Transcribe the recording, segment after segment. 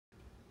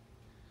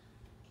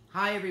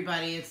Hi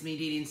everybody, it's me,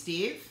 Dee Dee, and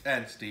Steve.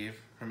 And Steve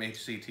from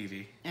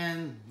HCTV.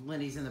 And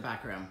Lindy's in the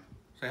back room.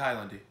 Say hi,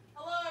 Lindy.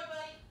 Hello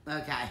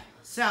everybody. Okay,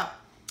 so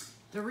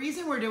the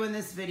reason we're doing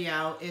this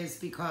video is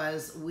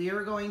because we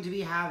are going to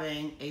be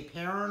having a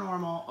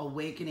Paranormal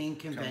Awakening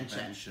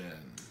convention.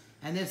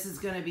 And this is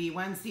going to be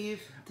when,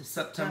 Steve?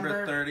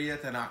 September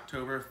 30th and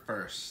October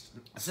 1st.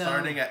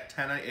 Starting at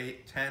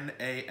 10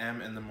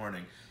 a.m. in the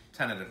morning,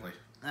 tentatively.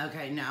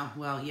 Okay, no.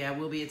 Well, yeah,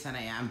 we'll be at 10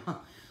 a.m.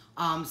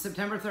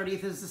 September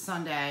 30th is a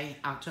Sunday.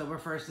 October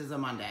 1st is a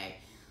Monday.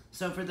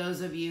 So for those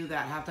of you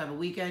that have to have a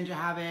weekend, you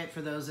have it.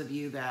 For those of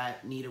you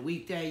that need a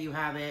weekday, you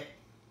have it.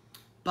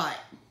 But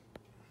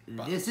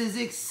this is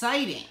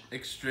exciting.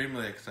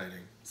 Extremely exciting.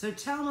 So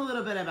tell them a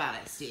little bit about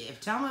it, Steve.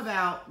 Tell them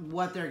about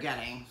what they're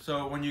getting.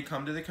 So when you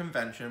come to the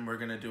convention, we're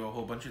going to do a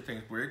whole bunch of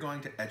things. We're going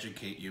to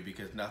educate you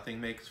because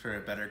nothing makes for a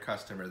better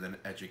customer than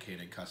an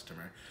educated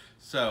customer.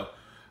 So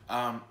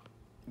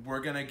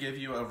we're going to give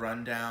you a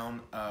rundown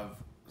of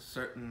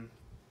certain...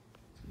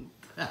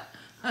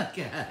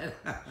 Okay.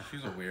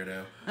 She's a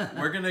weirdo.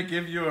 We're going to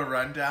give you a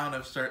rundown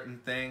of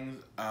certain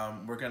things.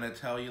 We're going to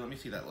tell you... Let me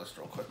see that list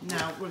real quick.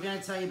 No, we're going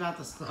to tell you about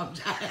the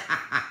slump diet.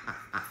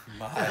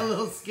 Bye. A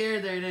little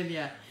scared there, didn't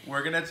you?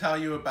 We're going to tell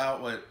you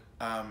about what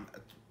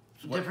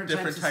different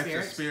types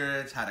of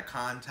spirits, how to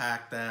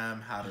contact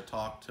them, how to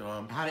talk to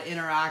them. How to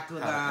interact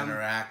with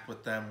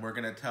them. We're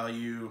going to tell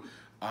you...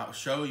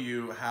 show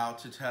you how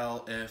to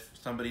tell if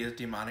somebody is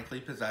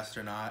demonically possessed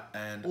or not,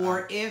 and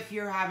or if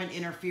you're having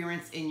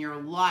interference in your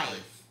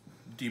life,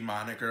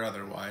 demonic or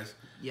otherwise.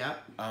 Yep.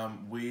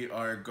 We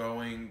are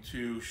going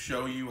to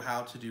show you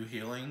how to do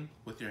healing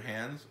with your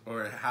hands,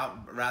 or how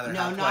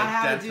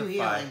to do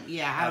healing.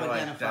 Yeah, how to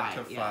identify.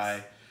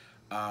 Yes.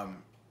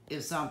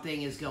 If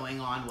something is going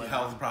on with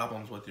health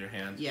problems with your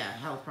hands. Yeah,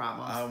 health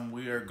problems.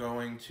 We are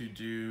going to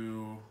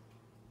do.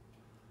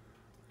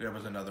 There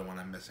was another one.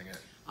 I'm missing it.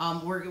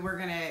 We're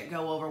gonna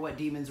go over what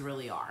demons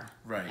really are,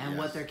 right, and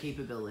what their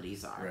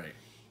capabilities are. Right.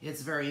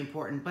 It's very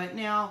important. But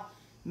now,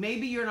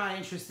 maybe you're not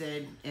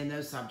interested in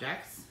those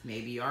subjects.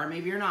 Maybe you are.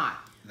 Maybe you're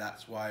not.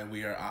 That's why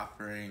we are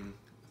offering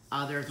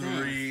other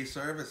three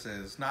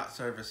services, not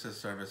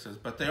services,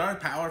 but they are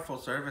powerful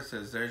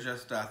services. There's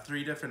just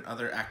 3 different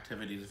other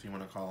activities, if you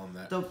want to call them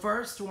that. The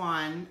first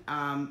one,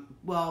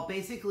 well,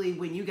 basically,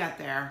 when you get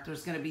there,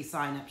 there's going to be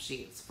sign-up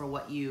sheets for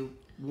what you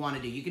want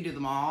to do. You can do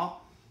them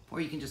all,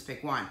 or you can just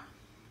pick one.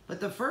 But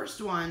the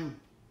first one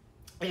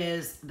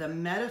is the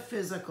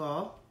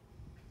metaphysical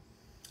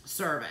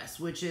service,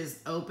 which is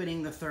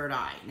opening the third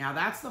eye. Now,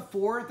 that's the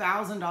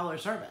 $4,000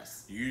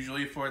 service.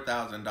 Usually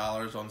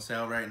 $4,000 on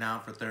sale right now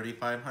for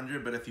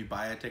 $3,500, but if you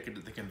buy a ticket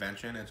to the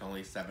convention, it's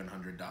only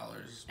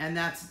 $700. And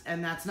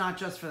that's not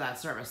just for that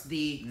service.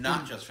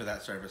 Not just for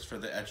that service, for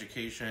the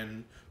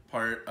education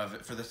part of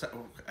it, for the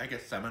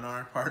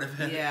seminar part of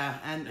it. Yeah,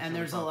 and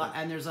there's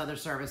there's other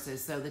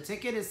services. So the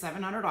ticket is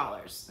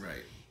 $700.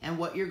 Right. And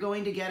what you're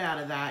going to get out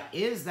of that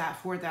is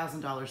that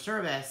 $4,000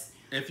 service.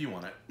 If you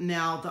want it.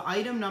 Now, the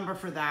item number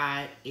for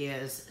that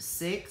is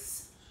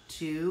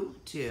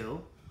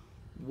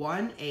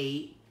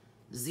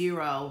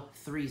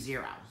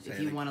 622-18030. If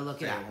you want to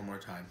look it up. Say it one more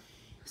time.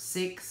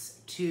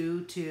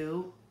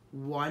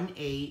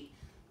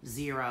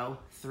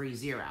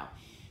 622-18030.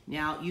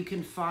 Now, you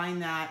can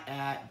find that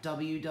at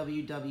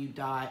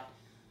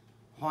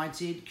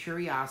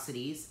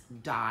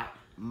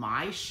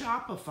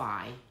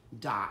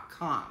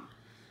www.hauntedcuriosities.myshopify.com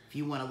if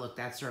you want to look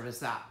that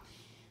service up.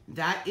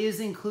 That is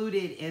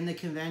included in the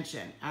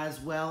convention, as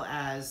well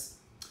as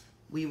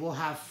we will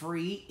have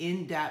free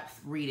in-depth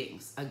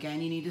readings. Again,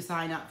 you need to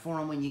sign up for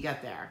them when you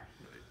get there,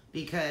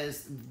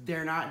 because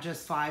they're not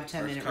just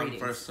 5-10 minute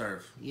readings. First come, first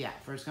serve. Yeah,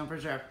 first come,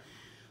 first serve.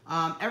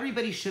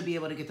 Everybody should be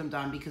able to get them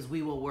done, because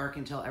we will work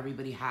until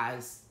everybody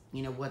has,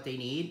 what they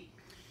need.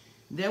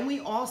 Then we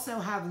also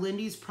have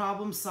Lindy's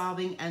problem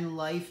solving and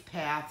life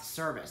path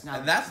service. Now,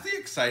 and that's the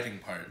exciting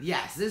part.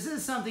 Yes, this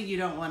is something you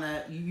don't want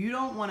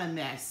to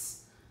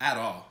miss at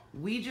all.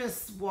 We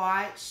just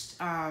watched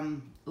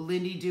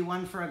Lindy do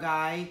one for a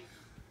guy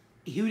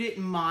who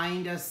didn't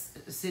mind us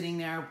sitting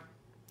there,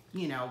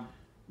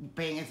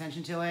 paying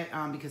attention to it,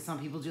 because some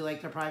people do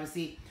like their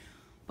privacy.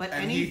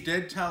 And he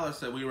did tell us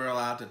that we were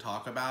allowed to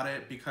talk about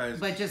it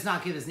but just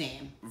not give his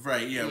name.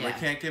 Right, yeah, we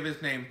can't give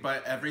his name,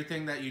 but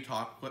everything that you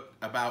talk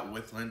about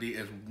with Lindy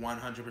is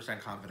 100%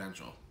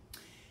 confidential.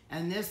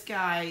 And this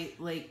guy,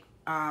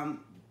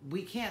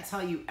 we can't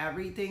tell you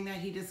everything that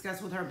he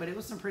discussed with her, but it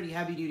was some pretty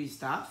heavy-duty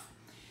stuff.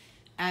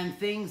 And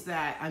things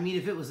that,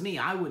 if it was me,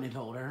 I wouldn't have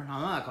told her.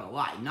 I'm not going to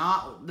lie.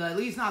 At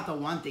least not the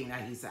one thing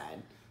that he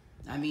said.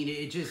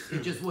 It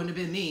just wouldn't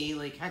have been me.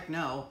 Heck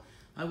no.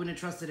 I wouldn't have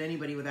trusted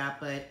anybody with that,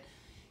 but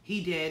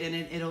he did,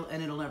 and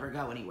it'll never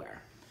go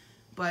anywhere.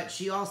 But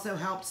she also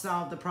helped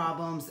solve the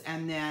problems,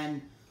 and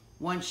then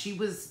once she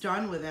was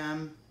done with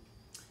him,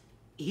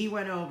 he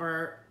went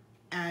over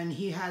and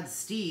he had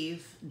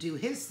Steve do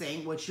his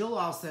thing, which you'll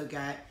also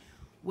get,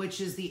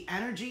 which is the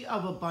energy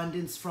of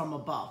abundance from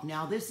above.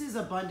 Now, this is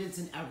abundance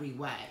in every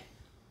way.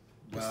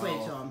 Explain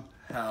it to him.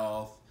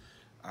 Health,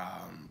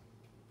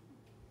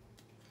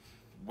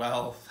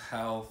 wealth,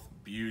 health,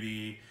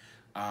 beauty.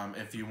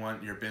 If you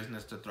want your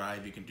business to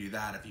thrive, you can do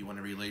that. If you want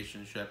a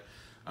relationship,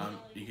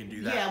 you can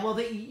do that. Yeah, well,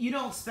 you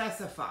don't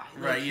specify.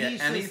 Like, right, yeah.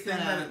 Anything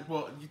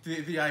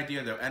the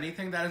idea though,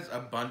 anything that is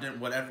abundant,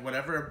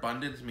 whatever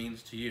abundance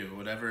means to you,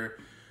 whatever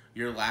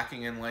you're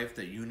lacking in life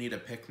that you need a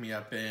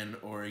pick-me-up in,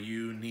 or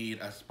you need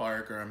a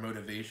spark or a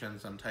motivation,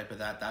 some type of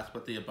that's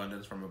what the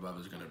abundance from above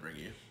is going to bring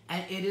you.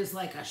 And it is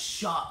like a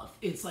shove.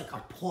 It's like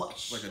a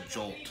push. Like a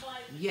jolt.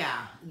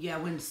 Yeah,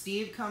 when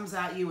Steve comes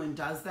at you and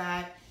does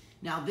that,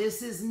 now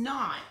this is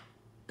not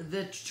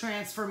the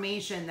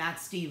transformation that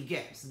Steve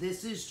gives.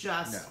 This is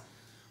just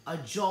a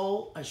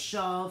jolt, a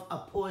shove, a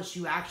push.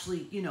 You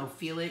actually,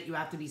 feel it. You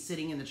have to be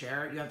sitting in the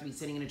chair. You have to be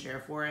sitting in a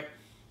chair for it.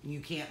 You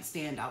can't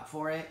stand up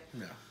for it.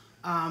 No.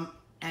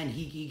 And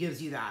he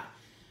gives you that.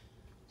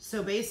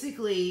 So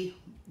basically,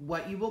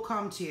 what you will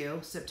come to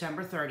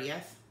September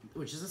 30th,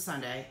 which is a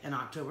Sunday, and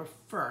October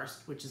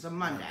 1st, which is a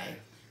Monday.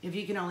 If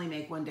you can only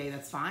make one day,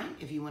 that's fine.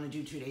 If you want to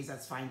do 2 days,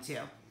 that's fine too.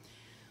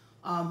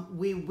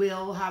 We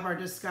will have our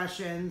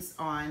discussions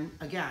on,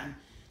 again,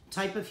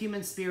 type of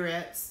human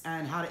spirits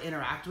and how to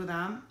interact with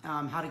them,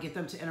 how to get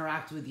them to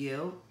interact with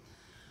you.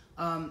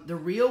 The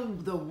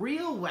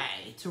real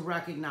way to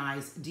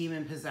recognize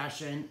demon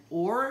possession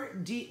or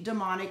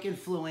demonic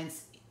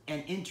influence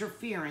and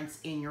interference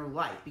in your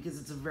life, because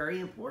it's very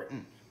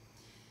important.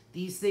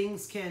 These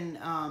things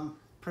can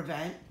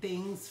prevent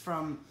things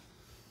from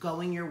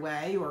going your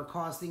way or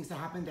cause things to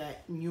happen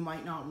that you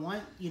might not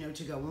want,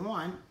 to go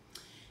on.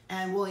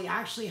 And we'll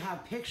actually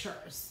have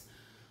pictures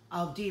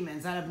of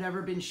demons that have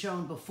never been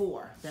shown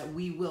before that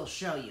we will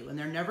show you, and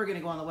they're never going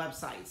to go on the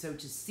website. So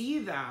to see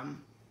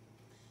them,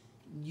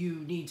 you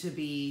need to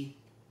be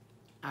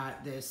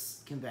at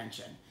this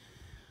convention.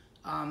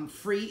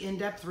 Free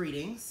in-depth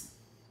readings,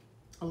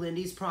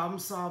 Lindy's problem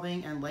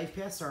solving and life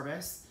path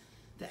service,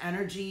 the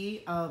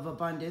energy of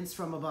abundance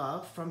from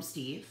above from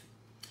Steve,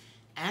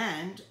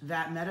 and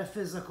that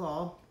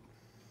metaphysical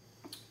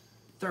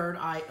third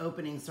eye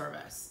opening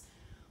service,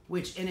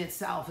 which in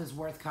itself is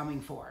worth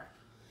coming for.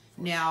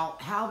 Now,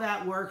 how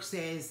that works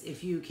is,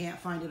 if you can't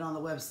find it on the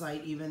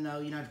website, even though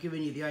I've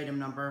given you the item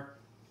number,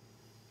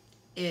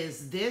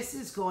 this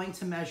is going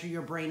to measure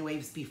your brain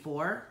waves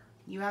before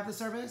you have the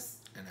service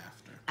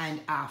and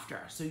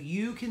after, so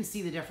you can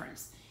see the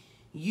difference.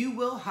 You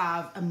will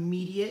have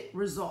immediate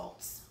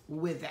results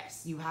with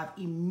this. You have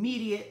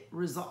immediate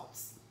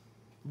results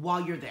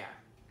while you're there.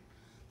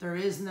 There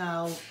is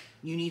no,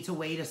 you need to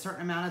wait a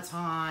certain amount of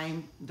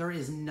time. There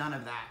is none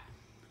of that.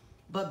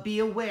 But be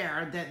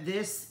aware that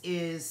this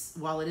is,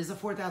 while it is a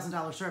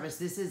 $4,000 service,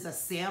 this is a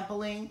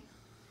sampling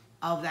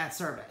of that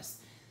service.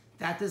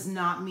 That does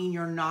not mean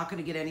you're not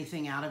going to get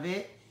anything out of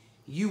it.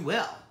 You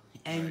will,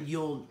 and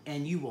you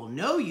will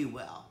know you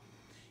will.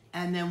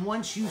 And then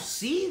once you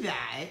see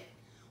that,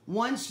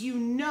 once you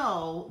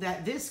know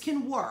that this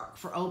can work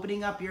for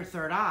opening up your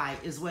third eye,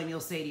 is when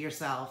you'll say to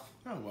yourself,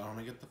 oh, why don't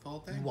I get the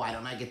full thing? Why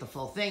don't I get the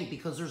full thing?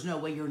 Because there's no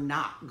way you're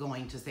not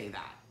going to say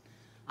that.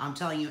 I'm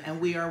telling you,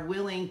 and we are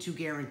willing to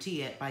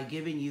guarantee it by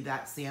giving you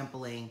that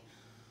sampling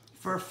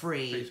for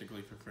free.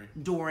 Basically for free.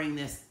 During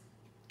this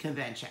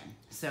convention.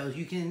 So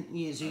you can,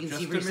 see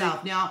for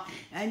yourself. Now,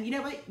 and you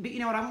know what,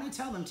 I'm going to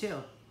tell them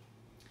too.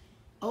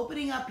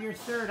 Opening up your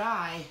third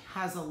eye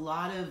has a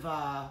lot of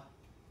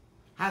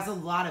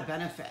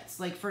benefits.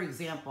 Like, for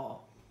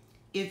example,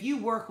 if you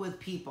work with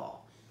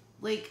people,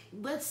 like,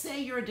 let's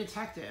say you're a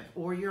detective,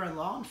 or you're in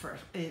law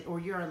enforcement, or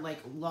you're in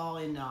law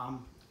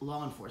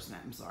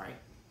enforcement, I'm sorry.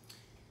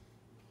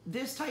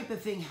 This type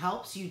of thing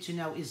helps you to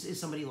know, is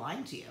somebody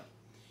lying to you?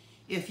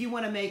 If you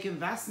want to make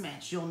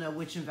investments, you'll know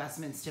which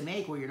investments to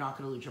make where you're not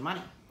going to lose your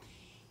money.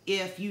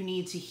 If you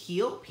need to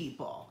heal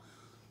people,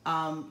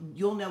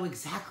 you'll know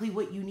exactly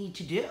what you need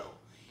to do.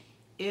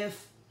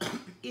 If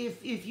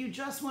you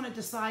just want to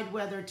decide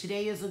whether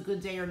today is a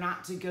good day or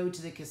not to go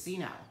to the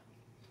casino,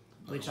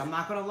 which I'm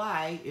not going to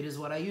lie, it is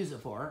what I use it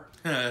for.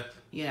 I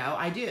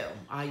do.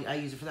 I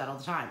use it for that all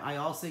the time. I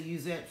also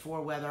use it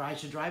for whether I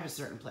should drive a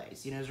certain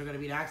place. Is there going to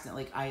be an accident?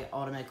 Like, I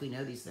automatically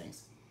know these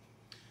things.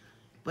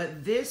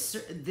 But this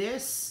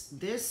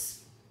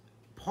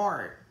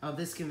part of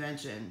this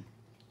convention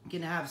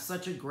can have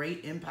such a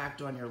great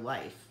impact on your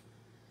life.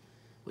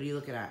 What are you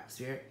looking at,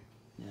 Spirit?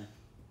 Yeah.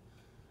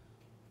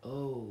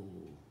 Oh,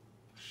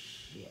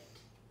 shit.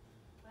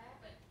 What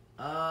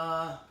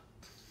happened?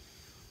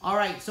 All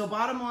right. So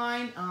bottom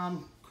line,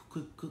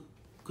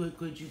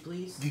 could you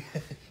please?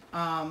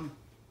 What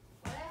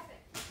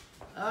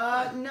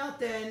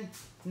happened?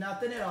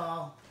 Nothing at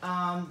all.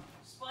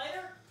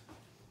 Spider?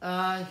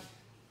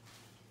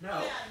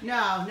 No.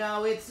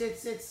 No, it's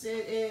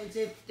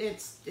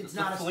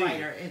not a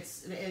spider.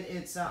 It's Is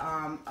it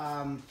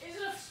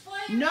a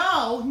spider?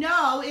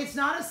 No, it's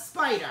not a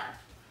spider.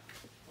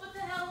 What the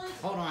hell is it?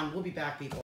 Hold on, we'll be back, people.